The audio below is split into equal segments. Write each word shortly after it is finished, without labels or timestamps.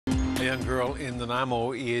young girl in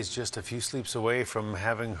Nanaimo is just a few sleeps away from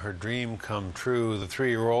having her dream come true. The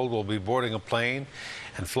 3-year-old will be boarding a plane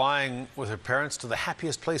and flying with her parents to the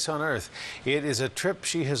happiest place on earth. It is a trip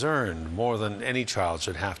she has earned more than any child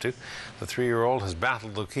should have to. The 3-year-old has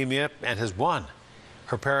battled leukemia and has won.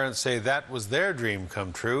 Her parents say that was their dream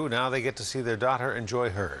come true. Now they get to see their daughter enjoy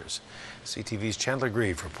hers. CTV's Chandler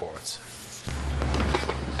Grieve reports.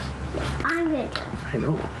 I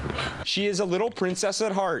know. She is a little princess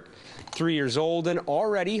at heart, 3 years old and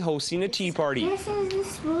already hosting a tea party. This is the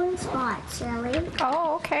spoon spot, Shelly.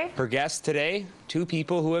 Oh, okay. Her guests today, 2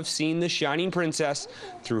 people who have seen the shining princess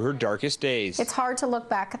through her darkest days. It's hard to look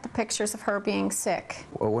back at the pictures of her being sick.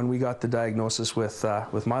 Well, when we got the diagnosis with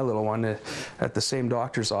my little one at the same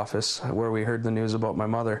doctor's office where we heard the news about my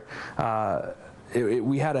mother,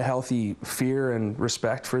 we had a healthy fear and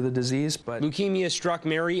respect for the disease, but leukemia struck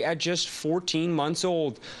Mary at just 14 months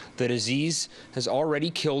old. The disease has already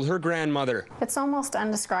killed her grandmother. It's almost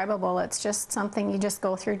indescribable. It's just something you just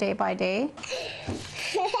go through day by day.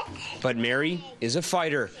 But Mary is a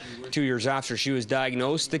fighter. 2 years after she was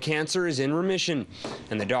diagnosed, the cancer is in remission,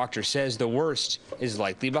 and the doctor says the worst is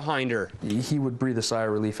likely behind her. he would breathe a sigh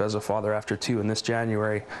of relief as a father after 2, and this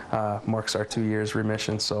January marks our 2 years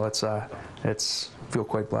remission, so it's feel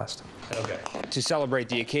quite blessed. Okay. To celebrate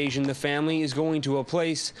the occasion, the family is going to a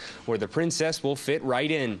place where the princess will fit right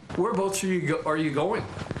in. Whereabouts are you going?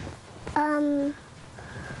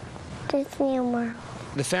 Disney World.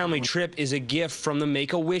 The family trip is a gift from the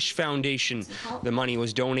Make-A-Wish Foundation. The money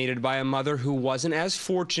was donated by a mother who wasn't as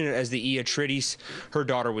fortunate as the Iatridis. Her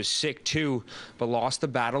daughter was sick too, but lost the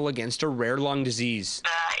battle against a rare lung disease.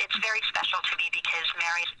 It's very special to me because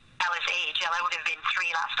Mary's Ella's age. Ella would have been 3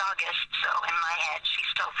 last August, so in my head she's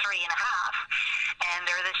still 3 and a half. And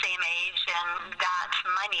they're the same age, and that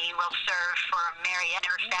money will serve for Mary and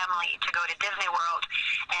her family to go to Disney World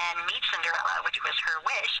and meet Cinderella, which was her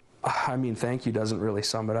wish. I mean, thank you doesn't really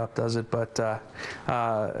sum it up, does it? But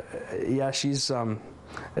yeah, she's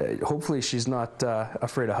hopefully she's not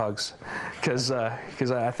afraid of hugs, because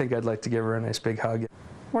I think I'd like to give her a nice big hug.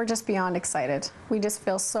 We're just beyond excited. We just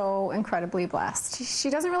feel so incredibly blessed. She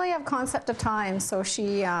doesn't really have concept of time, so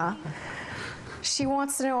she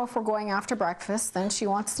wants to know if we're going after breakfast, then she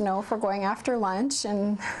wants to know if we're going after lunch.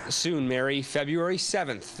 And soon, Mary, February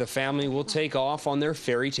 7th, the family will take off on their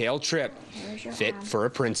fairy tale trip, fit for a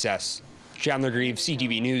princess. Chandler Grieve,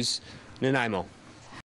 CTV News, Nanaimo.